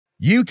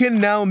You can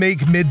now make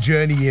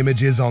Midjourney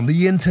images on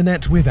the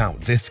internet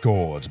without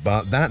Discord,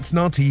 but that's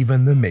not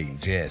even the main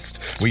gist.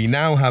 We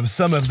now have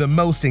some of the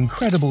most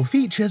incredible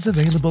features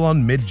available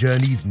on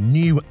Midjourney's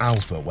new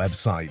alpha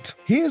website.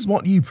 Here's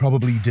what you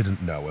probably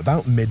didn't know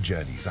about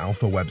Midjourney's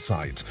alpha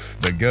website: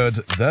 the good,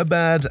 the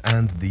bad,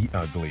 and the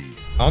ugly.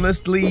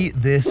 Honestly,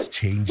 this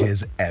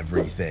changes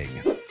everything.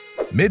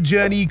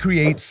 Midjourney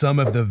creates some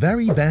of the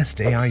very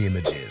best AI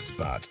images,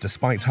 but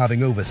despite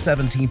having over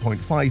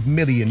 17.5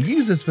 million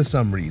users for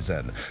some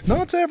reason,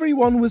 not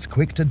everyone was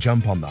quick to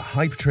jump on the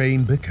hype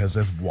train because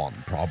of one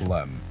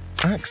problem: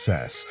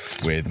 access.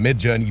 With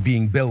Midjourney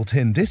being built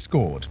in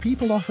Discord,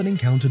 people often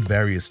encountered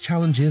various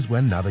challenges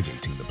when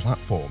navigating the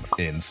platform.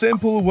 In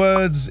simple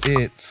words,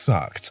 it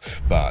sucked.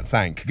 But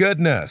thank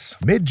goodness,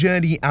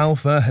 Midjourney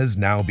Alpha has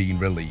now been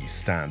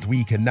released, and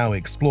we can now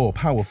explore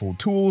powerful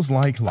tools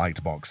like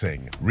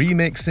Lightboxing,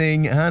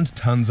 Remixing, and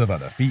tons of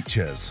other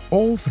features,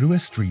 all through a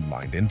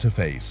streamlined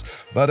interface.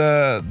 But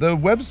the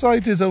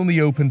website is only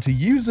open to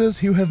users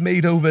who have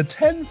made over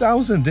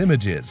 10,000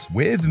 images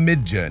with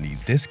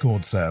Midjourney's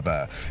Discord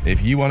server.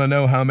 If you want to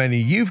know how many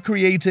you've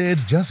created,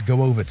 just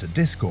go over to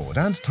Discord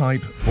and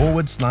type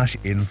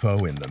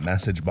 /info in the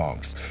message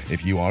box.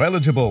 If you are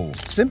eligible,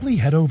 simply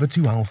head over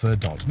to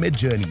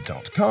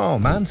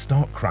alpha.midjourney.com and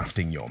start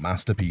crafting your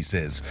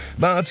masterpieces.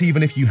 But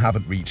even if you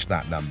haven't reached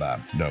that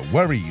number, no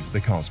worries,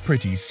 because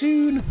pretty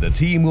soon, the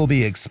team will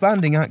be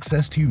expanding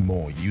access to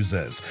more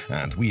users,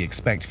 and we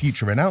expect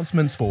future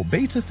announcements for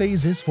beta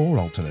phases for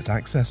alternate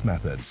access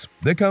methods.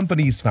 The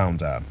company's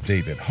founder,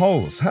 David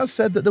Holz, has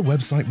said that the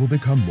website will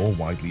become more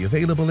widely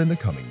available in the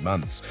coming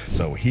months.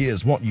 So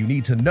here's what you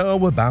need to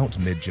know about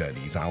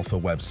Midjourney's alpha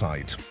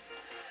website.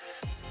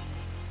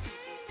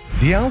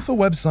 The alpha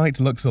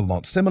website looks a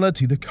lot similar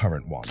to the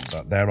current one,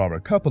 but there are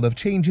a couple of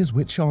changes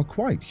which are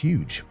quite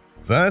huge.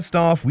 First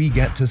off, we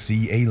get to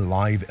see a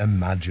live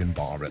Imagine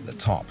bar at the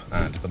top,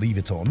 and believe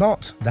it or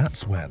not,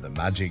 that's where the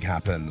magic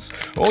happens.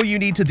 All you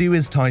need to do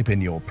is type in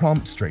your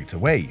prompt straight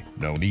away.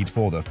 No need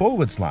for the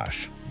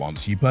 /.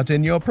 Once you put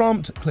in your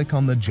prompt, click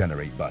on the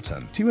Generate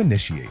button to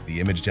initiate the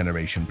image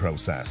generation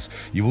process.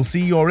 You will see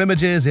your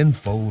images in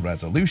full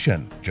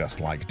resolution. Just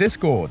like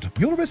Discord,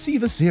 you'll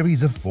receive a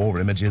series of 4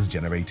 images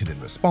generated in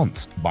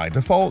response. By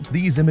default,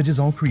 these images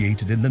are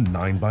created in the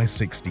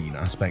 9:16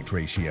 aspect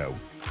ratio.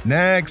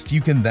 Next,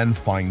 you can then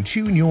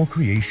fine-tune your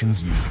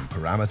creations using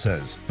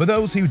parameters. For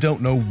those who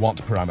don't know what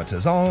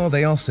parameters are,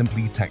 they are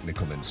simply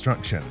technical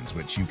instructions,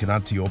 which you can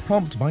add to your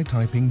prompt by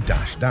typing --,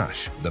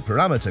 the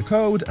parameter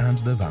code, and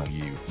the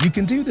value. You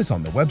can do this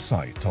on the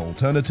website.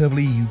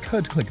 Alternatively, you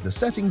could click the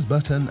Settings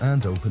button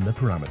and open the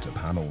parameter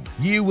panel.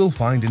 You will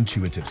find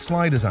intuitive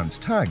sliders and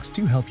tags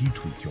to help you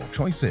tweak your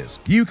choices.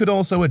 You could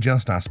also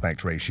adjust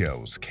aspect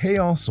ratios,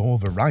 chaos or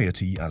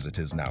variety as it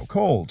is now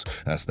called,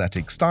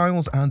 aesthetic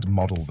styles, and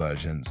model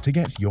versions to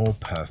get your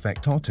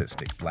perfect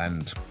artistic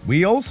blend.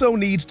 We also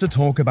need to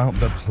talk about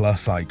the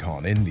plus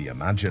icon in the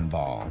Imagine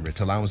bar. It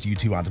allows you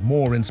to add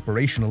more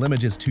inspirational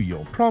images to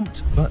your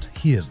prompt, but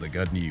here's the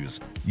good news: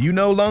 you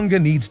no longer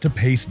need to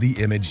paste the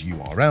image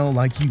URL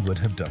like you would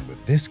have done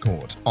with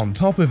Discord. On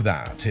top of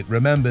that, it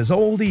remembers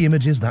all the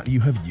images that you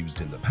have used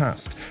in the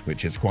past,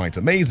 which is quite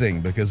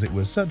amazing because it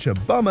was such a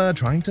bummer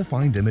trying to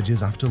find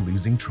images after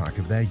losing track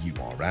of their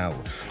URL.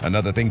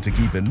 Another thing to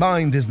keep in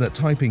mind is that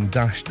typing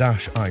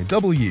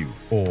 --iw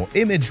or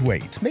image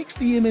weight makes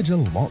the image a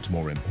lot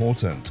more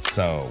important.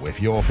 So if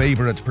your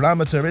favorite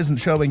parameter isn't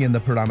showing in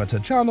the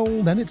parameter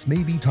channel, then it's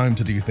maybe time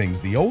to do things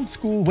the old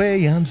school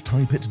way and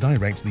type it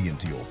directly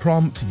into your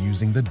prompt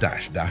using the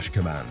 --.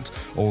 Command.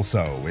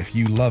 Also, if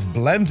you love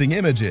blending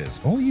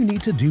images, all you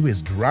need to do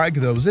is drag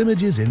those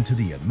images into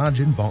the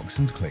Imagine box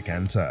and click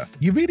enter.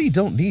 You really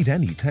don't need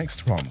any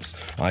text prompts.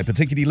 I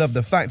particularly love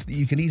the fact that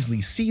you can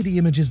easily see the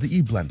images that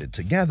you blended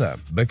together,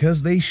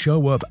 because they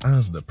show up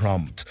as the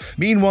prompt.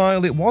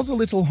 Meanwhile, it was a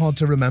little hard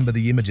to remember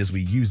the images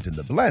we used in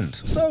the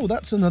blend, so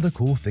that's another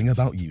cool thing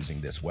about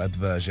using this web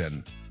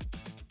version.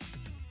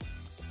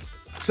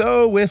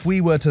 So if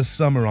we were to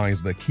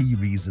summarize the key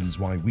reasons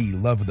why we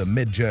love the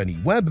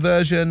Midjourney web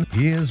version,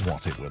 here's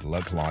what it would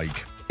look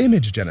like.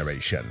 Image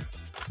generation.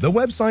 The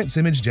website's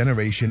image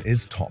generation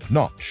is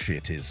top-notch.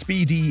 It is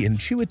speedy,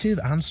 intuitive,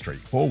 and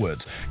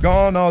straightforward.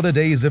 Gone are the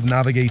days of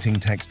navigating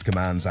text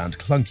commands and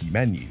clunky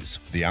menus.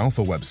 The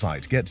alpha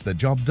website gets the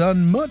job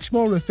done much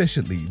more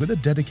efficiently with a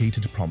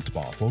dedicated prompt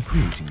bar for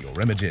creating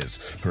your images,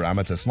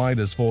 parameter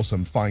sliders for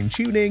some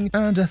fine-tuning,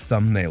 and a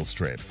thumbnail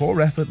strip for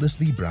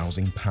effortlessly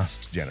browsing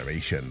past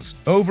generations.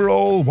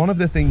 Overall, one of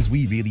the things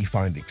we really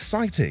find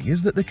exciting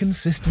is that the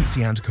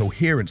consistency and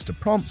coherence to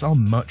prompts are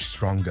much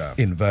stronger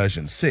in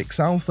version 6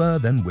 alpha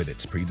than with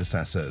its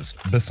predecessors.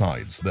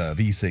 Besides, the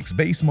V6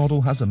 base model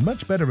has a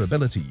much better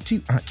ability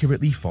to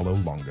accurately follow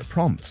longer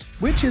prompts,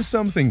 which is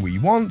something we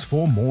want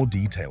for more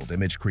detailed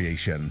image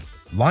creation.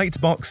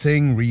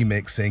 Lightboxing,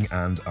 remixing,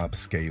 and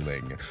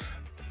upscaling.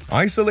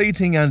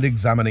 Isolating and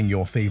examining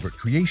your favorite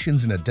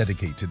creations in a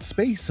dedicated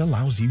space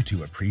allows you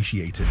to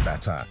appreciate it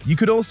better. You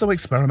could also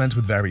experiment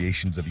with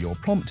variations of your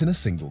prompt in a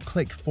single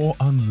click for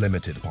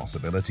unlimited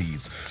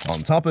possibilities.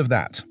 On top of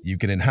that, you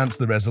can enhance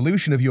the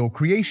resolution of your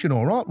creation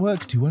or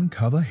artwork to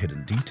uncover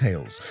hidden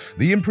details.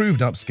 The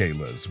improved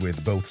upscalers,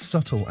 with both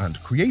subtle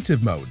and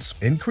creative modes,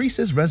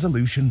 increases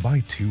resolution by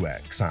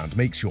 2x and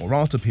makes your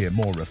art appear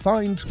more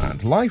refined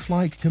and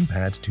lifelike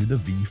compared to the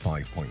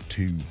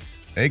V5.2.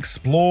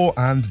 Explore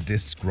and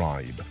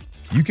describe.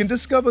 You can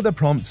discover the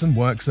prompts and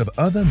works of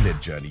other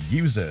Midjourney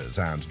users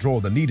and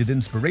draw the needed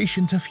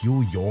inspiration to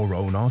fuel your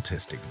own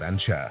artistic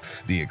venture.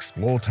 The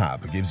Explore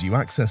tab gives you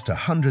access to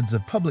hundreds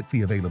of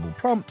publicly available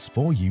prompts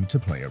for you to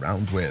play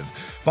around with.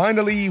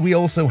 Finally, we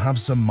also have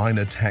some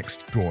minor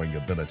text drawing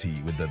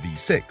ability with the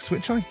V6,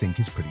 which I think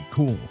is pretty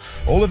cool.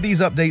 All of these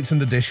updates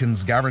and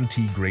additions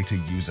guarantee greater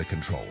user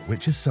control,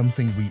 which is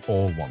something we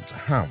all want to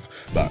have.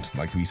 But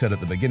like we said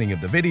at the beginning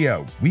of the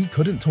video, we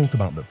couldn't talk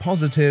about the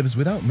positives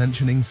without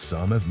mentioning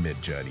some of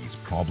Midjourney's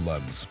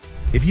problems.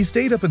 If you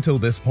stayed up until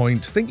this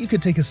point, think you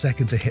could take a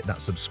second to hit that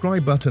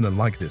subscribe button and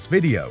like this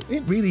video.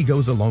 It really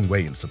goes a long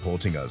way in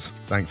supporting us.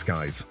 Thanks,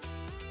 guys.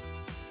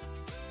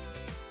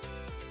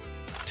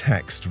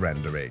 Text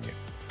rendering.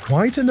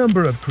 Quite a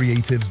number of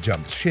creatives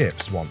jumped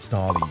ships once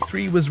DALL-E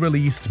 3 was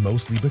released,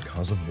 mostly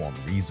because of one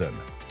reason: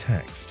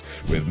 text.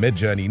 With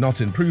Midjourney not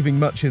improving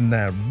much in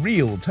their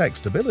real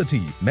text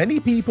ability,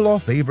 many people are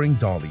favoring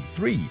DALL-E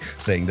 3,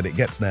 saying that it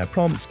gets their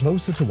prompts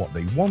closer to what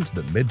they want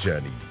than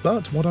Midjourney.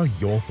 But what are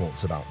your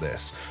thoughts about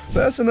this?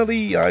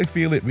 Personally, I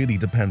feel it really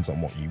depends on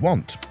what you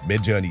want.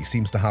 Midjourney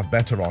seems to have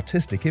better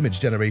artistic image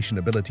generation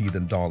ability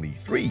than DALL-E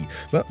 3,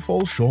 but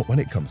falls short when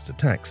it comes to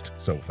text.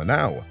 So for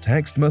now,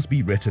 text must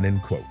be written in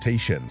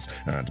quotations,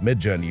 and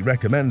Midjourney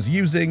recommends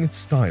using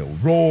style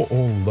raw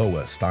or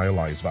lower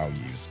stylized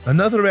values.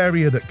 Another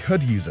area that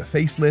could use a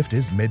facelift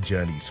is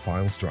Midjourney's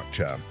file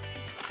structure.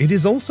 It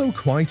is also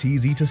quite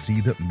easy to see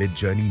that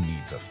Midjourney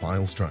needs a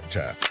file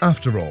structure.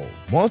 After all,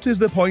 what is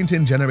the point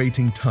in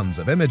generating tons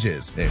of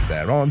images if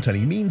there aren't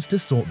any means to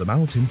sort them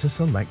out into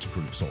select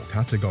groups or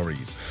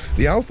categories?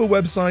 The alpha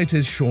website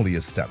is surely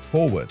a step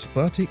forward,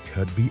 but it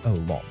could be a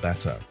lot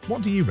better.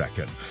 What do you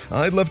reckon?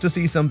 I'd love to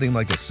see something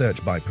like a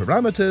search by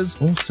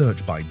parameters or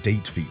search by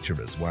date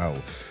feature as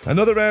well.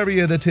 Another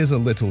area that is a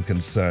little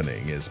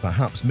concerning is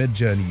perhaps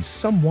Midjourney's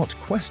somewhat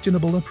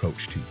questionable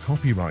approach to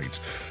copyright.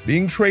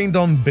 Being trained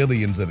on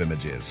billions of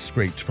images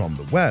scraped from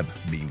the web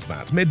means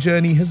that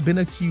Midjourney has been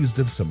accused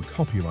of some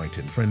copyright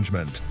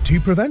infringement. To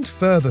prevent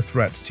further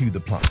threats to the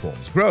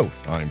platform's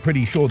growth, I'm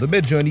pretty sure the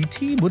Midjourney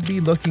team would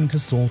be looking to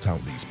sort out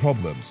these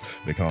problems,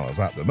 because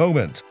at the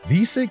moment,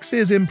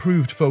 V6's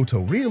improved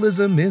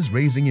photorealism is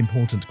raising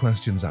important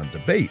questions and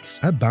debates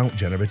about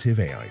generative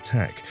AI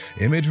tech,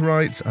 image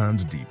rights,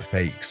 and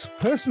deepfakes.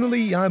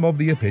 Personally, I'm of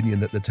the opinion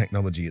that the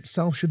technology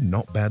itself should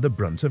not bear the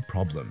brunt of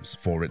problems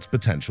for its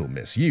potential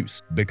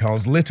misuse,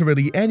 because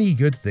literally any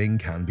good thing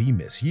can be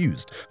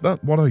misused.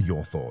 But what are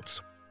your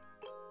thoughts?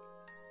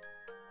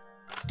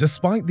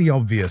 Despite the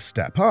obvious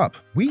step up,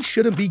 we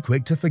shouldn't be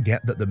quick to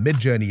forget that the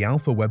Midjourney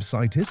alpha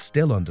website is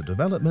still under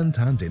development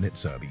and in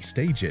its early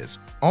stages.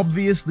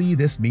 Obviously,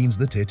 this means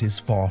that it is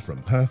far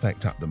from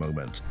perfect at the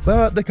moment,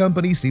 but the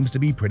company seems to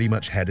be pretty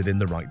much headed in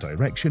the right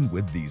direction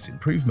with these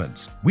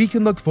improvements. We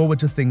can look forward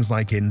to things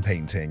like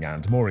in-painting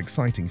and more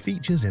exciting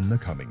features in the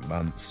coming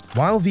months.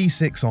 While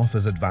V6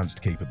 offers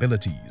advanced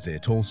capabilities,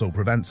 it also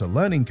prevents a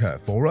learning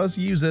curve for us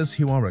users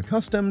who are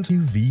accustomed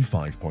to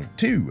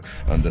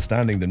V5.2.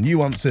 Understanding the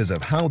nuances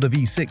of how the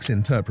V6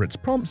 interprets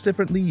prompts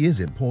differently is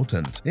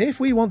important if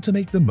we want to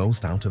make the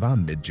most out of our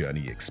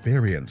Midjourney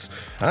experience.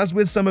 As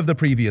with some of the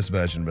previous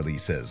version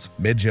releases,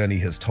 Midjourney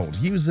has told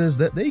users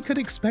that they could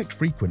expect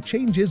frequent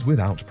changes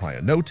without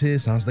prior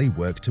notice as they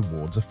work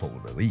towards a full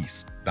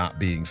release. That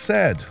being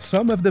said,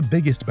 some of the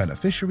biggest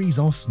beneficiaries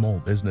are small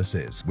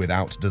businesses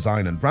without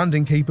design and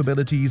branding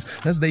capabilities,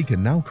 as they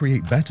can now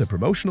create better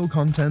promotional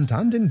content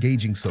and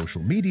engaging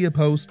social media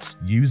posts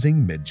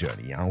using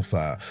Midjourney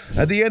Alpha.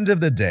 At the end of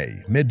the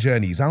day,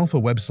 Midjourney's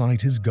Alpha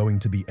website is going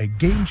to be a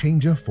game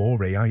changer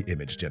for AI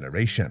image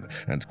generation,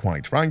 and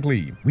quite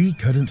frankly, we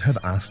couldn't have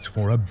asked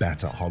for a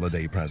better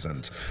holiday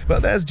present.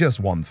 But there's just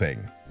one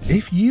thing.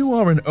 If you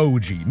are an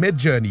OG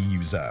Midjourney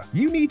user,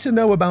 you need to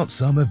know about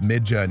some of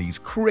Midjourney's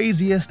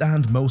craziest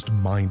and most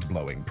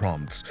mind-blowing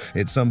prompts.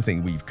 It's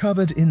something we've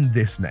covered in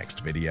this next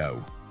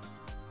video.